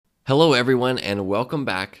Hello, everyone, and welcome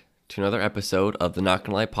back to another episode of the Not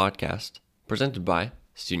Gonna Lie podcast, presented by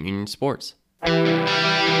Student Union Sports. Hello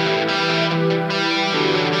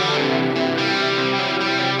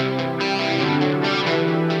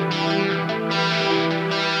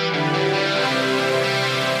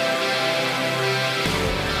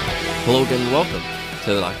again, and welcome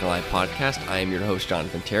to the Not Gonna Lie podcast. I am your host,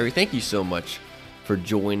 Jonathan Terry. Thank you so much for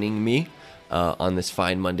joining me on this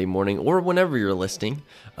fine Monday morning, or whenever you're listening,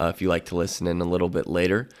 if you like to listen in a little bit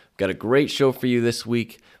later. We've got a great show for you this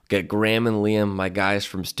week. We've got Graham and Liam, my guys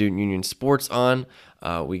from Student Union Sports, on.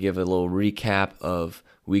 We give a little recap of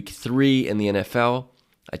Week 3 in the NFL.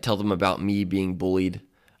 I tell them about me being bullied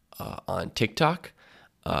on TikTok.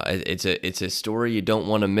 It's a story you don't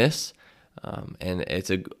want to miss, and it's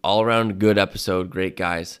an all-around good episode. Great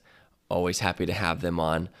guys. Always happy to have them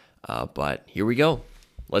on. But here we go.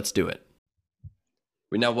 Let's do it.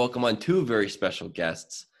 We now welcome on two very special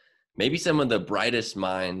guests, maybe some of the brightest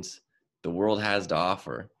minds the world has to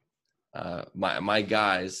offer. My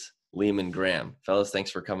guys, Liam and Graham. Fellas,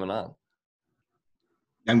 thanks for coming on.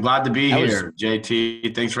 I'm glad to be here,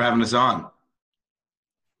 JT. Thanks for having us on.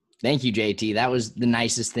 Thank you, JT. That was the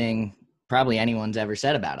nicest thing probably anyone's ever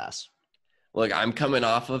said about us. Look, I'm coming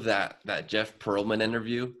off of that Jeff Pearlman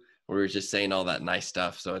interview where we were just saying all that nice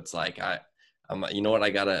stuff. So it's like I'm, you know what? I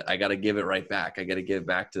gotta give it right back. I gotta give it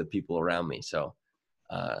back to the people around me. So,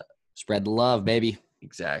 spread the love, baby.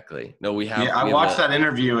 Exactly. No, we have. Yeah, I watched that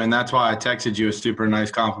interview, and that's why I texted you a super nice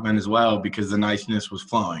compliment as well, because the niceness was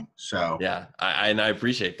flowing. So yeah, I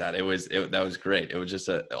appreciate that. That was great. It was just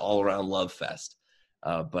an all around love fest.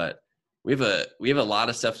 But we have a lot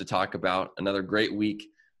of stuff to talk about. Another great week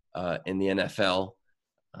in the NFL.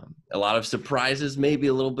 A lot of surprises, maybe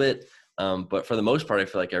a little bit, but for the most part, I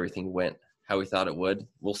feel like everything went how we thought it would.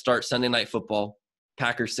 We'll start Sunday Night Football.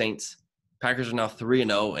 Packers Saints. Packers are now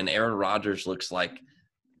 3-0, and Aaron Rodgers looks like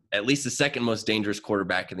at least the second most dangerous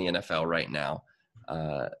quarterback in the NFL right now.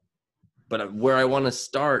 But where I want to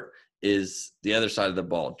start is the other side of the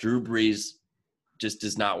ball. Drew Brees just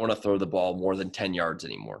does not want to throw the ball more than 10 yards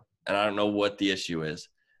anymore, and I don't know what the issue is.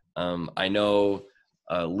 I know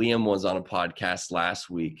Liam was on a podcast last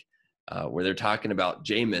week where they're talking about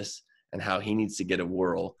Jameis and how he needs to get a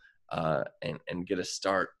whirl and get a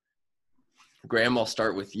start. Graham, I'll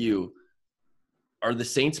start with you. Are the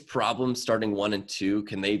Saints' problems starting 1 and 2?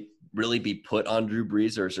 Can they really be put on Drew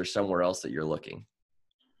Brees, or is there somewhere else that you're looking?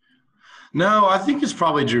 No, I think it's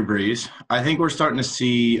probably Drew Brees. I think we're starting to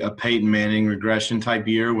see a Peyton Manning regression type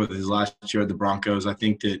year with his last year at the Broncos. I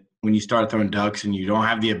think that when you start throwing ducks and you don't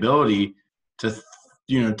have the ability to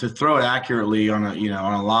throw it accurately on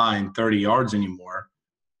a line 30 yards anymore,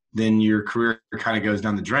 then your career kind of goes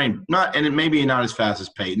down the drain. And it may be not as fast as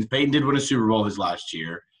Peyton. Peyton did win a Super Bowl his last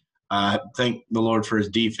year. Thank the Lord for his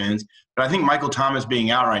defense. But I think Michael Thomas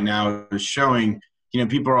being out right now is showing,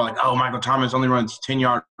 people are like, oh, Michael Thomas only runs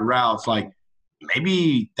 10-yard routes. Like,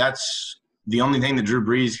 maybe that's the only thing that Drew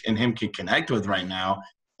Brees and him can connect with right now.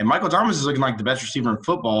 And Michael Thomas is looking like the best receiver in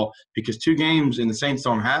football because 2 games and the Saints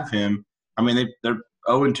don't have him. I mean, they're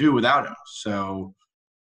 0-2 without him. So,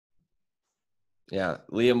 yeah.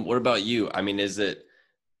 Liam, what about you? I mean, is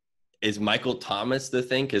Michael Thomas the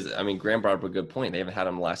thing? Because, I mean, Graham brought up a good point. They haven't had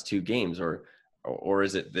him the last 2 games, or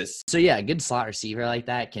is it this? So, yeah, a good slot receiver like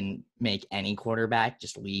that can make any quarterback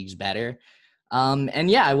just leagues better. And,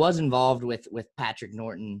 yeah, I was involved with Patrick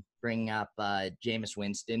Norton bringing up Jameis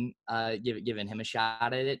Winston, giving him a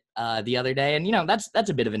shot at it the other day. And, that's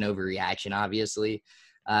a bit of an overreaction, obviously,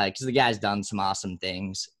 because the guy's done some awesome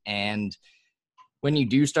things. And when you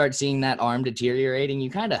do start seeing that arm deteriorating,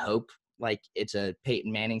 you kind of hope like it's a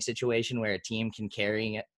Peyton Manning situation where a team can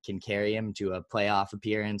carry him to a playoff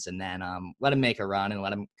appearance and then let him make a run and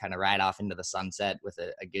let him kind of ride off into the sunset with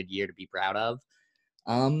a good year to be proud of.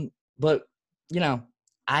 But,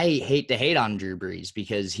 I hate to hate on Drew Brees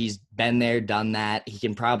because he's been there, done that. He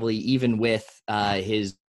can probably, even with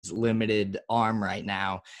his limited arm right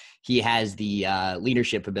now, he has the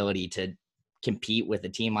leadership ability to compete with a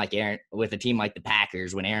team like the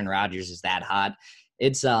Packers when Aaron Rodgers is that hot.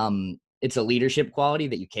 It's a leadership quality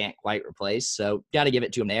that you can't quite replace. So got to give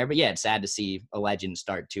it to him there. But yeah, it's sad to see a legend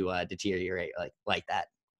start to deteriorate like that.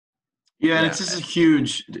 Yeah, and it's just a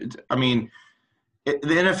huge – I mean, the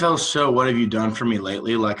NFL is so what have you done for me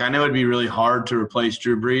lately? Like, I know it'd be really hard to replace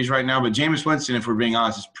Drew Brees right now, but Jameis Winston, if we're being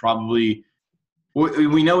honest, is probably –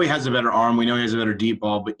 we know he has a better arm. We know he has a better deep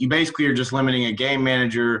ball, but you basically are just limiting a game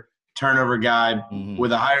manager, turnover guy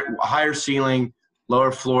with a higher ceiling,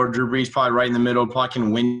 lower floor. Drew Brees probably right in the middle, probably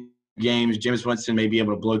can win games. Jameis Winston may be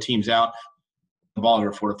able to blow teams out the ball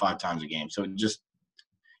over 4 to 5 times a game. So it just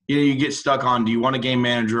You get stuck on, do you want a game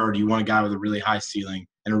manager or do you want a guy with a really high ceiling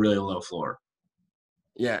and a really low floor?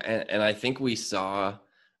 Yeah, and I think we saw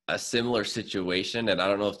a similar situation, and I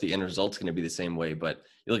don't know if the end result's going to be the same way, but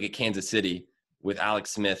you look at Kansas City with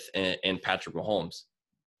Alex Smith and Patrick Mahomes.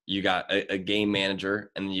 You got a game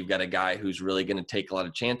manager, and you've got a guy who's really going to take a lot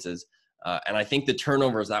of chances. And I think the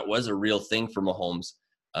turnovers, that was a real thing for Mahomes.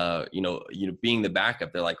 Being the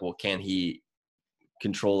backup, they're like, well, can he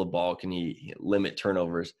control the ball? Can he limit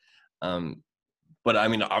turnovers? But I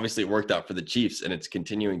mean, obviously it worked out for the Chiefs, and it's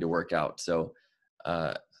continuing to work out. So,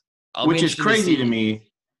 which is crazy to me.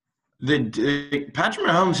 Patrick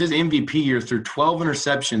Mahomes, his MVP year, threw 12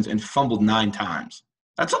 interceptions and fumbled 9 times.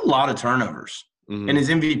 That's a lot of turnovers in his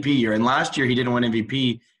MVP year. And last year he didn't win MVP.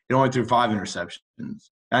 He only threw 5 interceptions.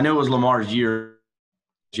 I know it was Lamar's year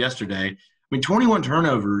yesterday. I mean, 21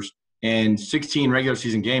 turnovers and 16 regular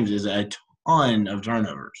season games is a ton of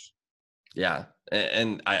turnovers. Yeah,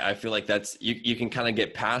 and I feel like that's you can kind of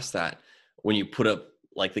get past that when you put up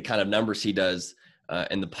like the kind of numbers he does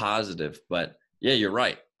and the positive. But yeah, you're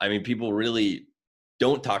right. I mean, people really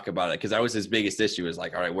don't talk about it because that was his biggest issue is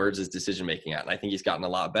like, all right, where's his decision making at? And I think he's gotten a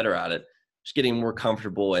lot better at it, just getting more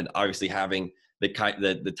comfortable and obviously having the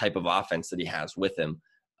type of offense that he has with him.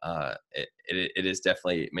 It is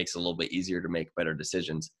definitely makes it a little bit easier to make better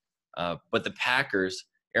decisions. But the Packers,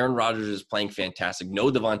 Aaron Rodgers is playing fantastic. No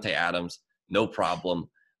Devontae Adams, no problem.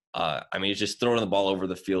 I mean, he's just throwing the ball over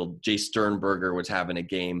the field. Jay Sternberger was having a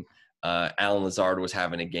game. Alan Lazard was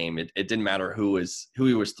having a game. It didn't matter who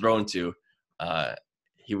he was thrown to.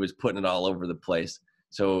 He was putting it all over the place.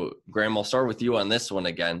 So, Graham, I'll start with you on this one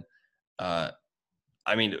again.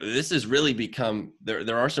 I mean, this has really become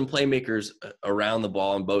there are some playmakers around the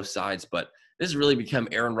ball on both sides, but this has really become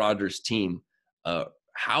Aaron Rodgers' team.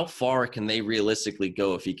 How far can they realistically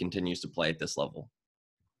go if he continues to play at this level?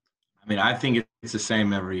 I mean, I think it's the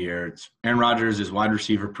same every year. It's Aaron Rodgers is wide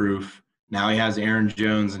receiver proof. Now he has Aaron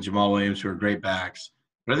Jones and Jamal Williams, who are great backs.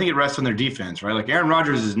 But I think it rests on their defense, right? Like Aaron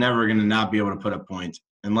Rodgers is never going to not be able to put up points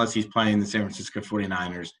unless he's playing the San Francisco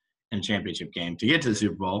 49ers in a championship game to get to the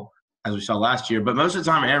Super Bowl, as we saw last year. But most of the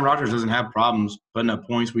time, Aaron Rodgers doesn't have problems putting up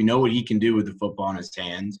points. We know what he can do with the football in his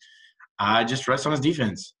hands. Just rests on his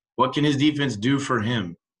defense. What can his defense do for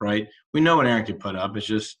him, right? We know what Aaron can put up. It's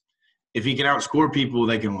just if he can outscore people,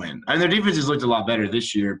 they can win. And their defense has looked a lot better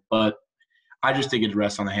this year, but I just think it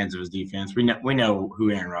rests on the hands of his defense. We know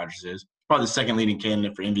who Aaron Rodgers is. Probably the second leading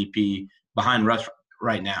candidate for MVP behind Russ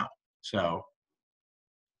right now. So,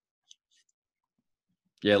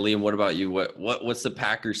 yeah, Liam, what about you? What's the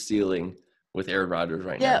Packers ceiling with Aaron Rodgers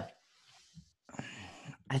right now?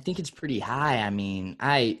 I think it's pretty high. I mean,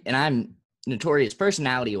 I'm notorious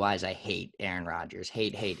personality-wise. I hate Aaron Rodgers.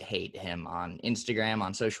 Hate him on Instagram,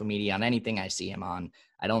 on social media, on anything I see him on.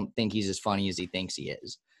 I don't think he's as funny as he thinks he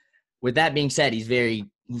is. With that being said,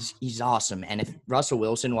 he's awesome. And if Russell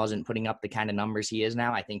Wilson wasn't putting up the kind of numbers he is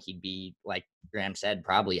now, I think he'd be, like Graham said,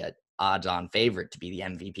 probably a odds-on favorite to be the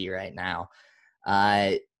MVP right now.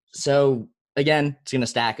 So again, it's going to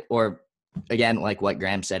stack, or again, like what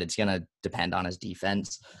Graham said, it's going to depend on his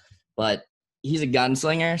defense, but he's a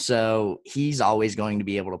gunslinger. So he's always going to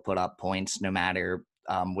be able to put up points no matter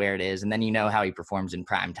where it is. And then you know how he performs in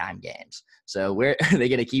primetime games. So where are they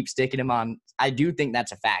going to keep sticking him on? I do think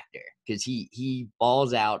that's a factor because he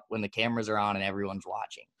balls out when the cameras are on and everyone's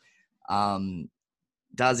watching.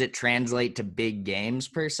 Does it translate to big games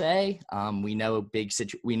per se? We know when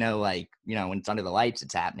it's under the lights,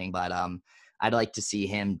 it's happening, but I'd like to see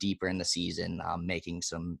him deeper in the season, making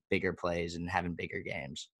some bigger plays and having bigger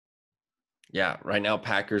games. Yeah. Right now,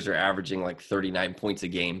 Packers are averaging like 39 points a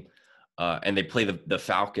game. And they play the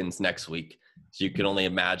Falcons next week. So you can only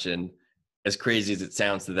imagine, as crazy as it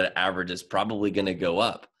sounds, that average is probably going to go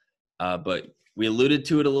up. But we alluded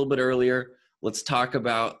to it a little bit earlier. Let's talk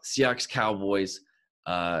about Seahawks Cowboys.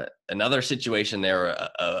 Another situation there,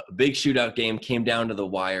 a big shootout game came down to the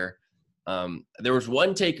wire. There was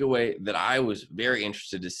one takeaway that I was very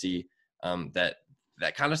interested to see that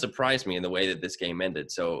kind of surprised me in the way that this game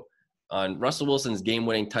ended. So on Russell Wilson's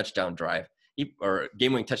game-winning touchdown drive,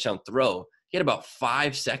 game-winning touchdown throw, he had about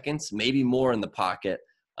 5 seconds, maybe more in the pocket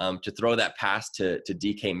to throw that pass to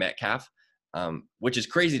DK Metcalf, which is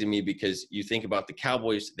crazy to me because you think about the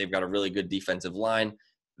Cowboys, they've got a really good defensive line.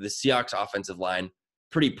 The Seahawks offensive line,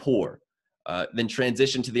 pretty poor. Then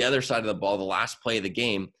transition to the other side of the ball, the last play of the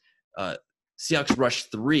game, Seahawks rush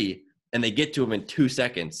 3, and they get to him in 2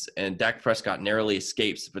 seconds, and Dak Prescott narrowly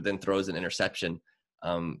escapes, but then throws an interception.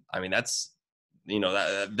 I mean, that's –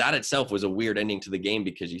 that itself was a weird ending to the game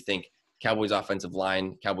because you think Cowboys offensive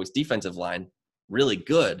line, Cowboys defensive line, really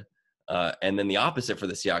good. And then the opposite for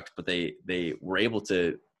the Seahawks, but they were able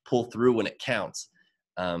to pull through when it counts.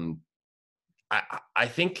 I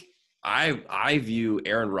think I view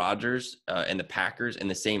Aaron Rodgers and the Packers in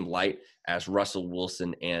the same light as Russell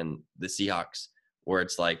Wilson and the Seahawks, where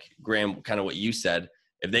it's like, Graham, kind of what you said,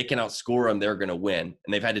 if they can outscore them, they're going to win.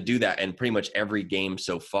 And they've had to do that in pretty much every game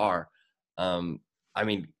so far. I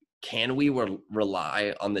mean, can we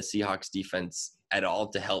rely on the Seahawks defense at all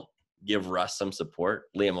to help give Russ some support?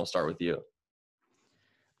 Liam, we'll start with you.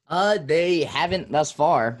 They haven't thus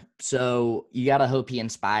far, so you got to hope he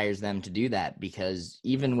inspires them to do that, because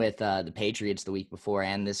even with the Patriots the week before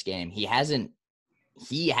and this game, he hasn't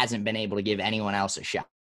been able to give anyone else a shot,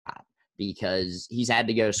 because he's had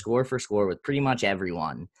to go score for score with pretty much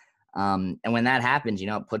everyone. And when that happens, it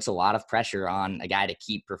puts a lot of pressure on a guy to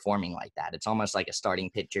keep performing like that. It's almost like a starting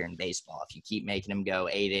pitcher in baseball. If you keep making him go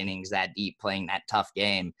 8 innings that deep, playing that tough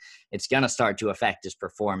game, it's going to start to affect his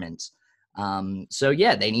performance. So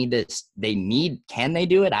yeah, can they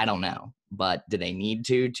do it? I don't know, but do they need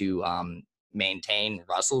to maintain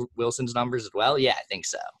Russell Wilson's numbers as well? Yeah, I think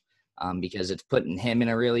so. Because it's putting him in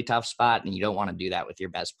a really tough spot, and you don't want to do that with your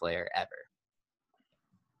best player ever.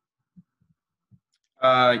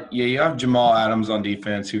 You have Jamal Adams on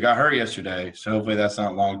defense, who got hurt yesterday, so hopefully that's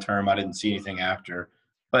not long-term. I didn't see anything after.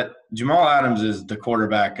 But Jamal Adams is the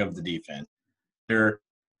quarterback of the defense.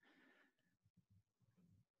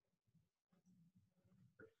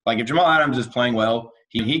 Like, if Jamal Adams is playing well,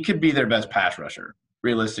 he could be their best pass rusher,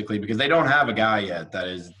 realistically, because they don't have a guy yet that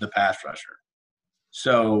is the pass rusher.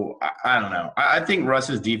 So, I don't know. I think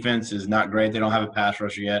Russ's defense is not great. They don't have a pass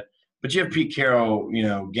rusher yet. But you have Pete Carroll,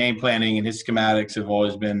 game planning and his schematics have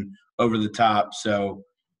always been over the top. So,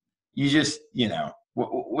 you just,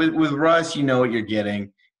 with Russ, you know what you're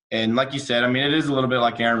getting. And like you said, I mean, it is a little bit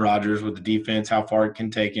like Aaron Rodgers with the defense, how far it can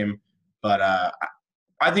take him. But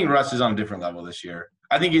I think Russ is on a different level this year.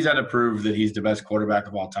 I think he's had to prove that he's the best quarterback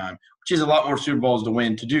of all time, which is a lot more Super Bowls to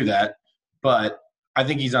win to do that. But I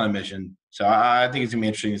think he's on a mission. So I think it's going to be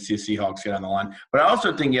interesting to see the Seahawks get on the line. But I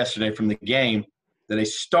also think yesterday from the game that a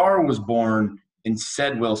star was born in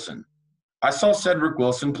Ced Wilson. I saw Cedric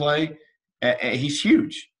Wilson play, and he's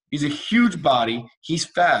huge. He's a huge body. He's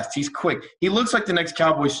fast. He's quick. He looks like the next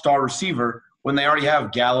Cowboys star receiver when they already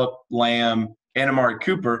have Gallup, Lamb, and Amari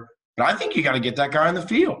Cooper. But I think you got to get that guy in the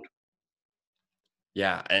field.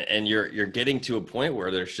 Yeah, and you're getting to a point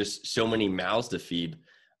where there's just so many mouths to feed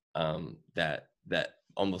that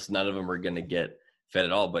almost none of them are going to get fed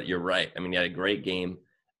at all. But you're right. I mean, he had a great game.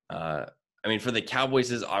 For the Cowboys,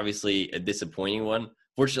 is obviously a disappointing one.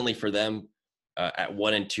 Fortunately for them, at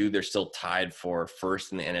 1-2, they're still tied for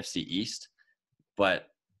first in the NFC East. But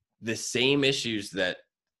the same issues that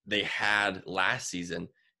they had last season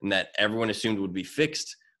and that everyone assumed would be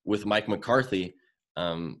fixed with Mike McCarthy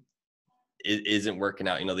it isn't working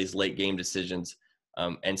out. These late game decisions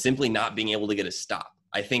and simply not being able to get a stop.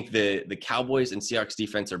 I think the Cowboys and Seahawks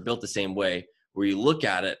defense are built the same way, where you look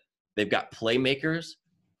at it, they've got playmakers,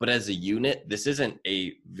 but as a unit, this isn't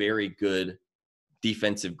a very good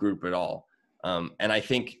defensive group at all. And I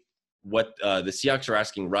think what the Seahawks are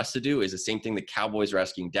asking Russ to do is the same thing the Cowboys are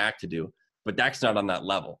asking Dak to do, but Dak's not on that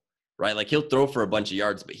level, right? Like, he'll throw for a bunch of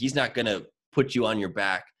yards, but he's not going to put you on your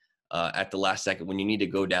back at the last second when you need to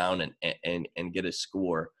go down and get a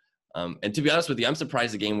score. And to be honest with you, I'm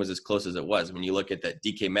surprised the game was as close as it was. When you look at that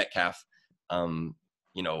DK Metcalf, who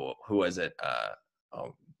was it?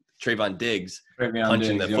 Trayvon Diggs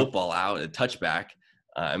punching the football out, a touchback.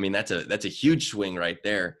 That's a huge swing right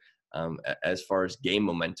there as far as game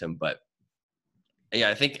momentum. But yeah,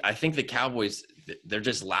 I think the Cowboys, they're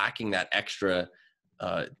just lacking that extra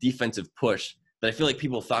defensive push that I feel like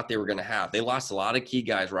people thought they were going to have. They lost a lot of key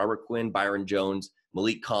guys: Robert Quinn, Byron Jones,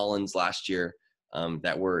 Malik Collins last year,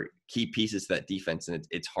 that were key pieces to that defense, and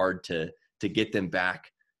it's hard to get them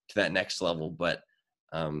back to that next level. But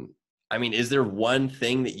is there one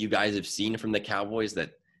thing that you guys have seen from the Cowboys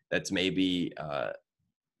that's maybe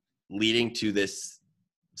leading to this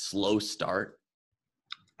slow start?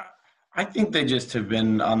 I think they just have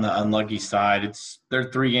been on the unlucky side.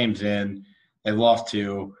 They're 3 games in. They've lost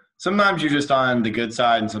 2. Sometimes you're just on the good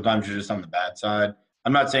side, and sometimes you're just on the bad side.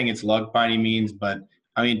 I'm not saying it's luck by any means, but,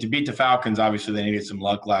 to beat the Falcons, obviously they needed some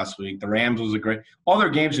luck last week. The Rams was all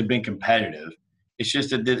their games have been competitive. It's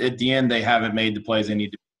just that at the end they haven't made the plays they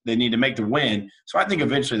need to make to win. So I think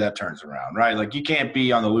eventually that turns around, right? Like, you can't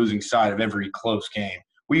be on the losing side of every close game.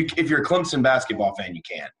 If you're a Clemson basketball fan, you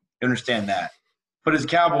can't. You understand that. But as a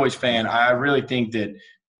Cowboys fan, I really think that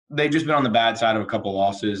they've just been on the bad side of a couple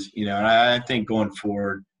losses, and I think going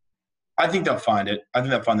forward, I think they'll find it. I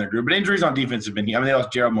think they'll find their group. But injuries on defense have been – they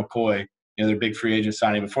lost Gerald McCoy, their big free agent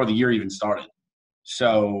signing, before the year even started.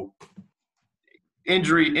 So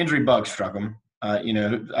injury bug struck them.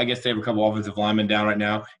 I guess they have a couple offensive linemen down right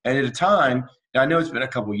now. And at a time, I know it's been a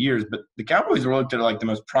couple years, but the Cowboys were looked at like the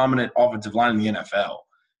most prominent offensive line in the NFL.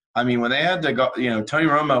 I mean, when they had to go, Tony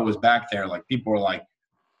Romo was back there. Like people were like,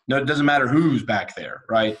 no, it doesn't matter who's back there,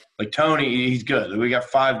 right? Like Tony, he's good. We got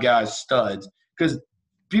 5 guys, studs. Because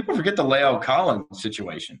people forget the La'el Collins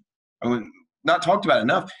situation. I mean, not talked about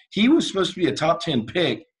enough. He was supposed to be a top 10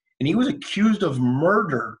 pick, and he was accused of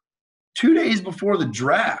murder 2 days before the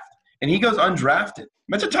draft, and he goes undrafted.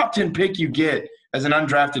 That's a top 10 pick you get as an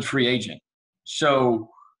undrafted free agent. So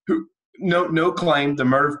no claim. The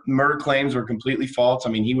murder claims were completely false. I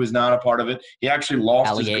mean, he was not a part of it. He actually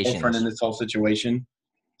lost his girlfriend in this whole situation.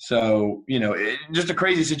 So, just a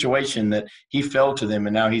crazy situation that he fell to them,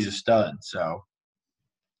 and now he's a stud. So,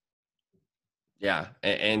 yeah.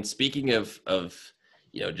 And speaking of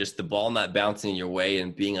just the ball not bouncing your way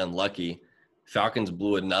and being unlucky, Falcons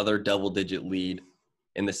blew another double-digit lead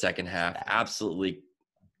in the second half. Absolutely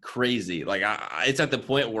crazy. Like it's at the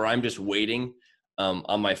point where I'm just waiting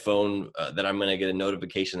on my phone that I'm going to get a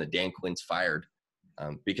notification that Dan Quinn's fired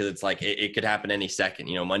because it's like it could happen any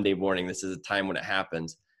second. Monday morning, this is a time when it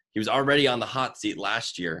happens. He was already on the hot seat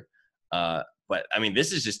last year, but I mean,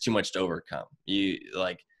 this is just too much to overcome. Their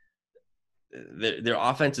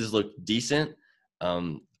offenses look decent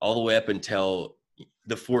all the way up until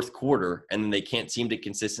the fourth quarter, and then they can't seem to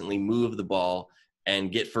consistently move the ball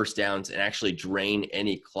and get first downs and actually drain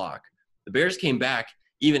any clock. The Bears came back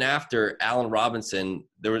even after Allen Robinson,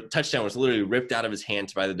 the touchdown was literally ripped out of his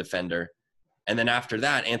hands by the defender. And then after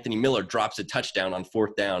that, Anthony Miller drops a touchdown on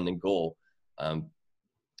 4th down and goal.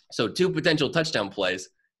 So 2 potential touchdown plays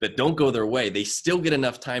that don't go their way. They still get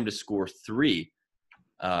enough time to score 3.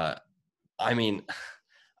 I mean,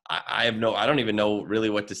 I don't even know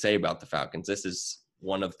really what to say about the Falcons. This is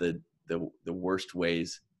one of the worst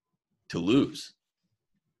ways to lose.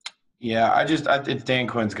 Yeah, it's Dan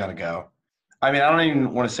Quinn's got to go. I mean, I don't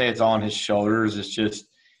even want to say it's all on his shoulders. It's just,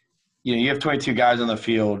 you have 22 guys on the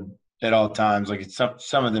field at all times. Like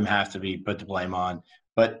some of them have to be put the blame on,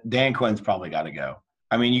 but Dan Quinn's probably got to go.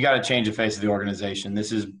 I mean, you got to change the face of the organization.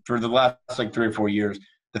 This is for the last 3 or 4 years,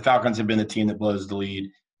 the Falcons have been the team that blows the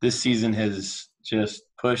lead. This season has just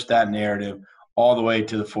pushed that narrative all the way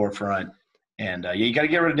to the forefront. And you got to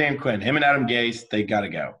get rid of Dan Quinn. Him and Adam Gase, they got to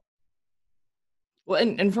go. Well,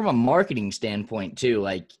 and from a marketing standpoint too,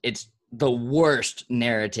 like it's the worst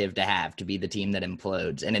narrative to have to be the team that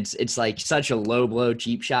implodes, and it's like such a low blow,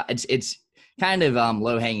 cheap shot. It's kind of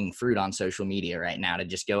low hanging fruit on social media right now to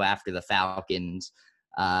just go after the Falcons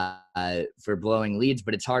for blowing leads,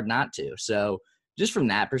 but it's hard not to. So just from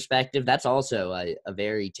that perspective, that's also a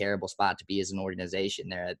very terrible spot to be as an organization.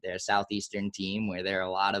 They're a Southeastern team where there are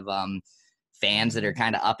a lot of fans that are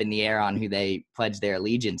kind of up in the air on who they pledge their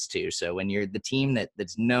allegiance to. So when you're the team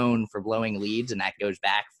that's known for blowing leads and that goes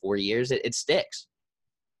back 4 years, it sticks.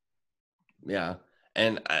 Yeah.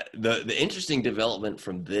 And the interesting development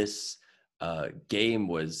from this game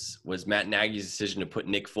was Matt Nagy's decision to put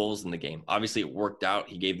Nick Foles in the game. Obviously it worked out.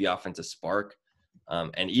 He gave the offense a spark.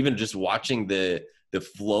 And even just watching the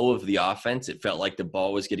flow of the offense, it felt like the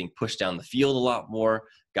ball was getting pushed down the field a lot more.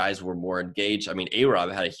 Guys were more engaged. I mean,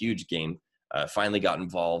 A-Rob had a huge game. Finally got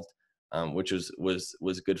involved, which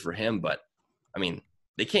was good for him. But, I mean,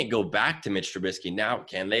 they can't go back to Mitch Trubisky now,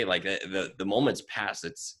 can they? Like, the moment's passed.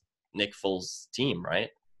 It's Nick Foles' team, right?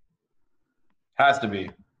 Has to be.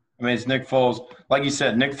 I mean, it's Nick Foles. Like you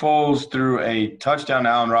said, Nick Foles threw a touchdown to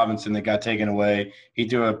Allen Robinson that got taken away. He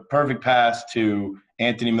threw a perfect pass to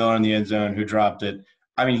Anthony Miller in the end zone, who dropped it.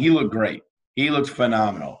 I mean, he looked great. He looked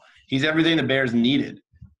phenomenal. He's everything the Bears needed.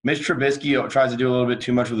 Mitch Trubisky tries to do a little bit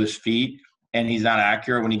too much with his feet, and he's not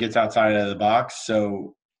accurate when he gets outside of the box.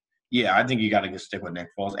 So, yeah, I think you got to stick with Nick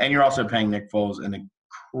Foles. And you're also paying Nick Foles a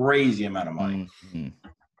crazy amount of money. Mm-hmm.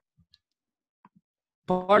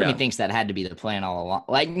 Part of me thinks that had to be the plan all along.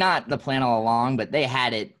 Like, not the plan all along, but they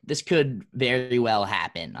had it. This could very well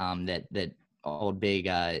happen, that old big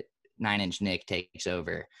 9-inch Nick takes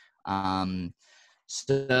over.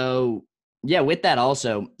 So, yeah, with that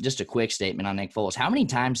also, just a quick statement on Nick Foles. How many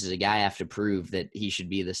times does a guy have to prove that he should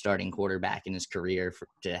be the starting quarterback in his career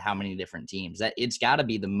to how many different teams? That it's got to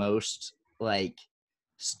be the most, like,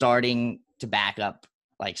 starting to back up,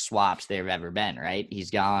 like, swaps there have ever been, right?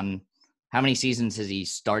 He's gone – how many seasons has he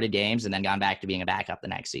started games and then gone back to being a backup the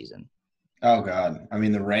next season? Oh, God. I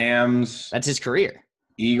mean, the Rams. That's his career.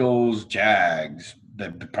 Eagles, Jags,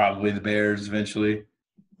 probably the Bears eventually.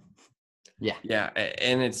 Yeah. Yeah,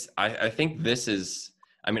 and I think this is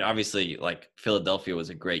 – I mean, obviously, like, Philadelphia was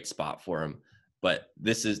a great spot for him, but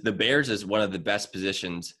the Bears is one of the best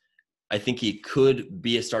positions I think he could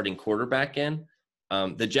be a starting quarterback in,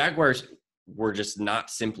 The Jaguars were just not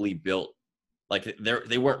simply built like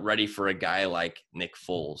they weren't ready for a guy like Nick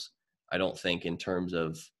Foles. I don't think in terms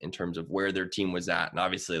of where their team was at, and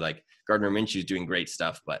obviously like Gardner Minshew is doing great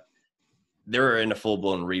stuff, but they're in a full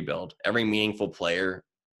blown rebuild. Every meaningful player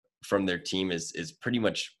from their team is pretty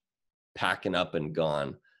much packing up and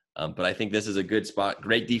gone. But I think this is a good spot.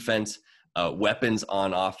 Great defense, weapons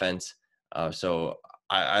on offense. So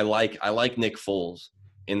I like Nick Foles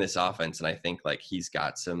in this offense, and I think like he's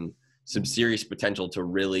got some serious potential to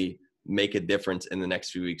really make a difference in the next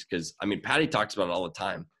few weeks. Because I mean, Patty talks about it all the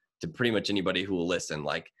time to pretty much anybody who will listen.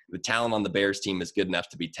 Like the talent on the Bears team is good enough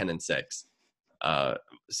to be 10-6.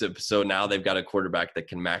 So now they've got a quarterback that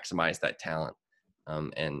can maximize that talent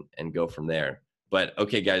and go from there. But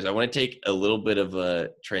okay, guys, I want to take a little bit of a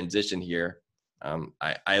transition here.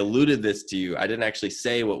 I alluded this to you. I didn't actually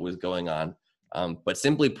say what was going on, but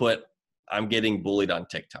simply put, I'm getting bullied on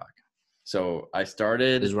TikTok. So I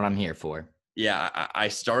started. This is what I'm here for. Yeah, I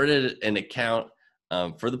started an account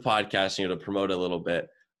for the podcast, to promote a little bit.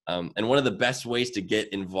 And one of the best ways to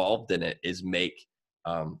get involved in it is make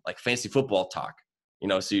like fantasy football talk.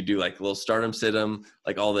 So you do like a little stardom, sit-em,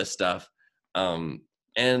 like all this stuff. And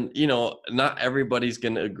not everybody's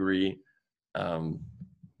going to agree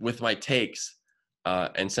with my takes.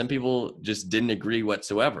 And some people just didn't agree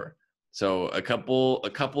whatsoever. So a couple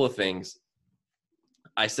of things.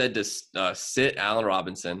 I said to sit Allen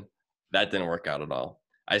Robinson. That didn't work out at all.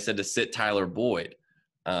 I said to sit Tyler Boyd,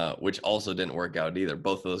 which also didn't work out either.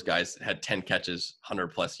 Both of those guys had 10 catches,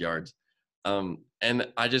 100+ yards. And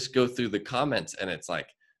I just go through the comments, and it's like,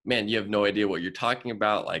 man, you have no idea what you're talking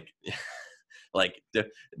about. Like, glad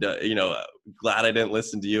I didn't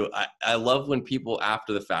listen to you. I love when people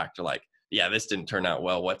after the fact are like, yeah, this didn't turn out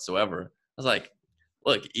well whatsoever. I was like,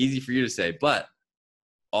 look, easy for you to say, but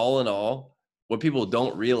all in all, what people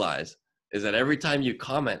don't realize is that every time you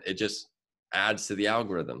comment, it just adds to the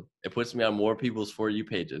algorithm. It puts me on more people's For You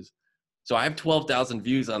pages. So I have 12,000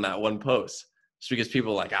 views on that one post just because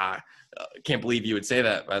people are like, can't believe you would say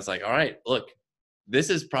that. But I was like, all right, look, this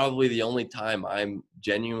is probably the only time I'm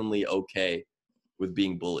genuinely okay with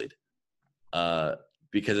being bullied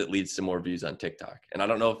because it leads to more views on TikTok. And I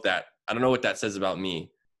don't know what that says about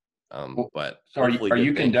me. But so are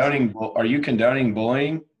you condoning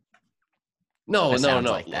bullying? No.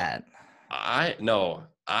 Like that.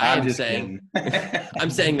 I'm saying I'm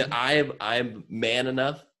saying that I'm man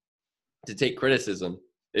enough to take criticism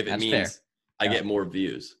if it means fair. I get more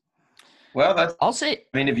views. Well, I'll say.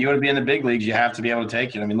 I mean, if you want to be in the big leagues, you have to be able to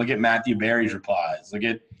take it. I mean, look at Matthew Berry's replies. Look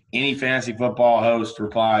at any fantasy football host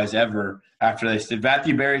replies ever after they said.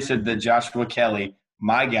 Matthew Berry said that Joshua Kelly,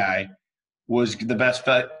 my guy, was the best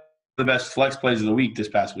flex plays of the week this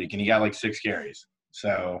past week, and he got like 6 carries.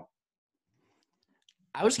 So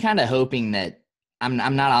I was kind of hoping that I'm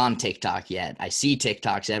not on TikTok yet. I see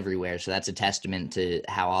TikToks everywhere, so that's a testament to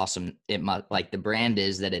how awesome it must like the brand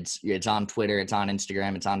is that it's on Twitter, it's on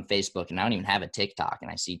Instagram, it's on Facebook, and I don't even have a TikTok,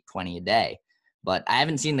 and I see 20 a day. But I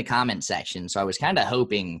haven't seen the comment section, so I was kind of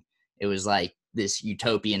hoping it was like this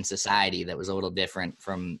utopian society that was a little different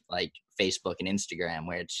from like Facebook and Instagram,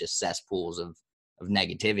 where it's just cesspools of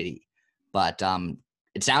negativity. But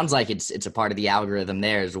it sounds like it's a part of the algorithm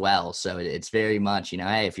there as well. So it's very much,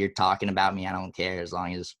 hey, if you're talking about me, I don't care as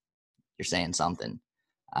long as you're saying something.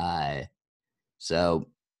 So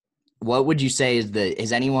what would you say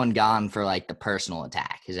has anyone gone for like the personal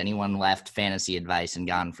attack? Has anyone left fantasy advice and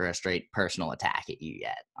gone for a straight personal attack at you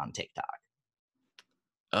yet on TikTok?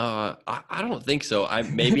 I don't think so.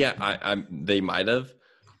 They might have,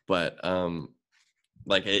 but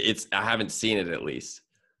like I haven't seen it at least.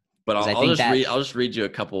 But I'll just read you a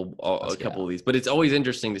couple of these. But it's always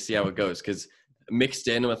interesting to see how it goes because mixed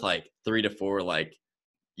in with like 3 to 4 like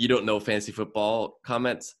you don't know fantasy football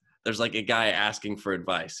comments. There's like a guy asking for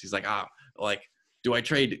advice. He's like, like do I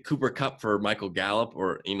trade Cooper Kupp for Michael Gallup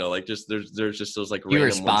or like just there's just those like. You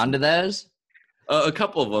respond to those? A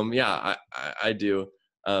couple of them, yeah, I do.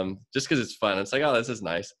 Just because it's fun. It's like, oh, this is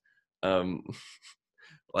nice.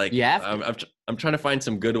 Like yeah, I'm trying to find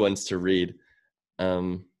some good ones to read.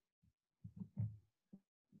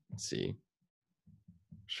 Let's see.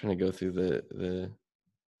 I'm trying to go through the.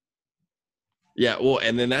 Yeah, well,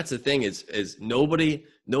 and then that's the thing is nobody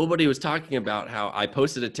was talking about how I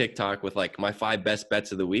posted a TikTok with like my 5 best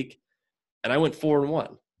bets of the week, and I went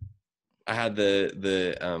 4-1. I had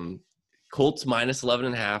the Colts minus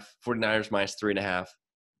 11.5, 49ers minus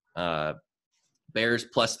 3.5, Bears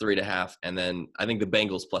plus 3.5, and then I think the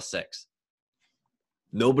Bengals plus 6.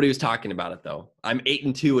 Nobody was talking about it though. I'm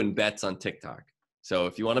 8-2 in bets on TikTok. So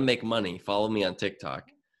if you want to make money, follow me on TikTok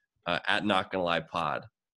at Not Gonna Lie Pod.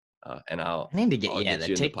 and I'll I need to get I'll yeah get the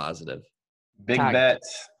you in the tick. positive. Big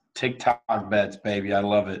bets, TikTok bets, baby. I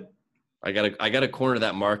love it. I gotta corner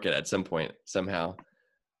that market at some point somehow.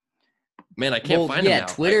 Man, I can't find them now.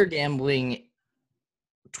 Twitter gambling,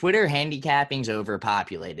 Twitter handicapping's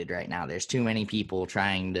overpopulated right now. There's too many people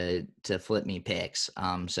trying to flip me picks.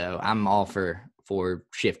 So I'm all for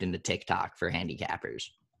shifting to TikTok for handicappers.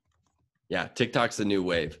 Yeah, TikTok's the new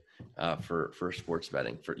wave for sports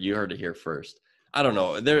betting. You heard it here first. I don't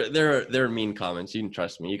know. There are mean comments. You can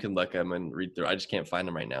trust me. You can look them and read through. I just can't find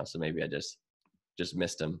them right now, so maybe I just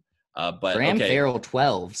missed them. But Graham okay. Farrell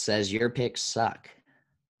 12 says your picks suck.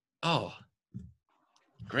 Oh,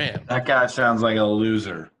 Graham. That guy sounds like a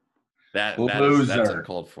loser. That's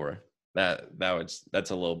uncalled for.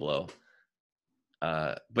 That's a low blow.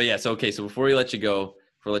 But yeah, so before we let you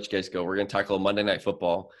guys go, we're gonna talk a little Monday Night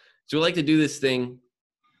Football. So we like to do this thing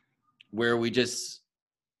where we just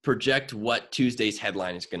project what Tuesday's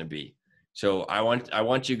headline is gonna be. So I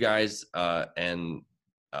want you guys and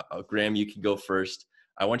Graham, you can go first.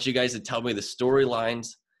 I want you guys to tell me the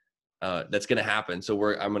storylines that's gonna happen. So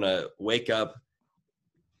I'm gonna wake up,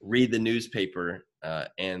 read the newspaper,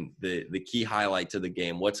 and the key highlights of the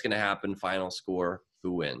game. What's going to happen? Final score.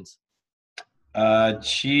 Who wins?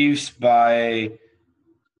 Chiefs by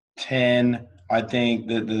 10. I think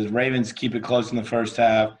the Ravens keep it close in the first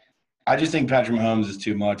half. I just think Patrick Mahomes is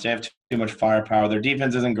too much. They have too much firepower. Their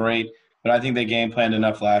defense isn't great, but I think they game planned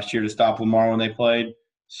enough last year to stop Lamar when they played.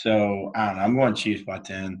 So, I don't know. I'm going Chiefs by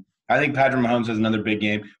 10. I think Patrick Mahomes has another big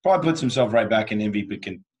game. Probably puts himself right back in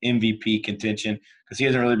MVP contention because he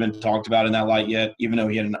hasn't really been talked about in that light yet, even though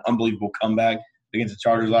he had an unbelievable comeback against the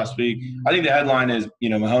Chargers last week. I think the headline is,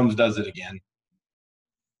 Mahomes does it again.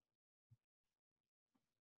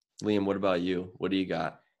 Liam, what about you? What do you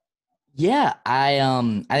got? Yeah, I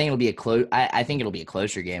think it'll be I think it'll be a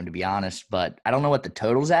closer game, to be honest, but I don't know what the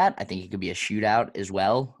total's at. I think it could be a shootout as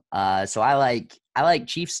well. So I like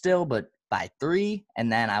Chiefs still, but by 3,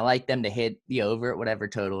 and then I like them to hit the over at whatever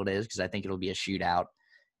total it is because I think it'll be a shootout.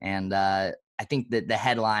 And I think that the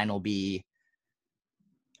headline will be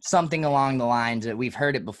something along the lines that we've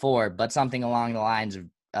heard it before, but something along the lines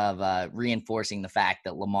of reinforcing the fact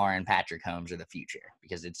that Lamar and Patrick Mahomes are the future,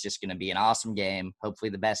 because it's just going to be an awesome game. Hopefully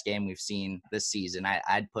the best game we've seen this season.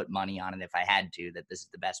 I'd put money on it if I had to, that this is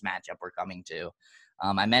the best matchup we're coming to.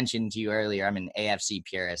 I mentioned to you earlier, I'm an AFC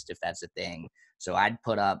purist, if that's a thing. So I'd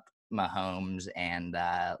put up Mahomes and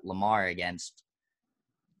Lamar against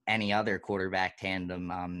any other quarterback tandem,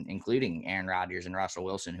 including Aaron Rodgers and Russell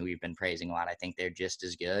Wilson, who we've been praising a lot. I think they're just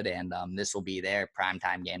as good, and this will be their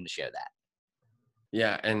primetime game to show that.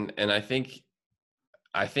 Yeah, and I think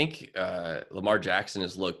Lamar Jackson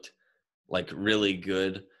has looked like really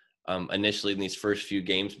good initially in these first few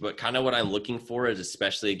games, but kind of what I'm looking for is,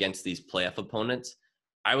 especially against these playoff opponents,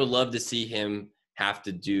 I would love to see him have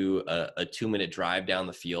to do a 2-minute drive down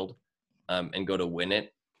the field and go to win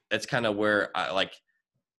it. That's kind of where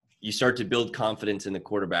you start to build confidence in the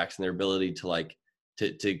quarterbacks and their ability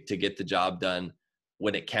to get the job done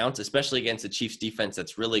when it counts, especially against the Chiefs defense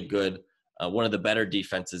that's really good, one of the better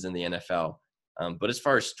defenses in the NFL. But as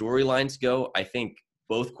far as storylines go, I think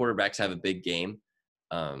both quarterbacks have a big game.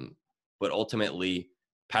 But ultimately,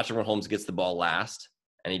 Patrick Mahomes gets the ball last,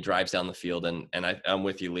 and he drives down the field. And I'm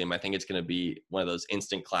with you, Liam. I think it's going to be one of those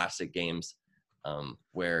instant classic games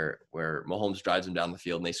where Mahomes drives him down the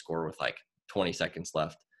field and they score with 20 seconds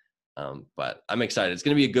left. But I'm excited. It's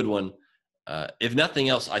going to be a good one. If nothing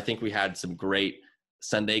else, I think we had some great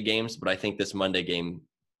Sunday games, but I think this Monday game,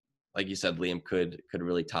 like you said, Liam, could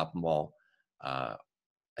really top them all. I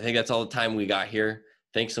think that's all the time we got here.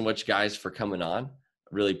 Thanks so much, guys, for coming on.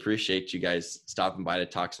 Really appreciate you guys stopping by to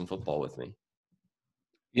talk some football with me.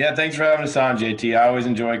 Yeah, thanks for having us on, JT. I always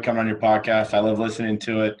enjoy coming on your podcast. I love listening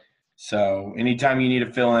to it. So anytime you need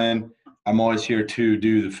a fill-in, I'm always here to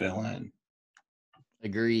do the fill-in.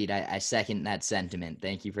 Agreed. I second that sentiment.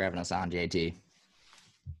 Thank you for having us on, JT.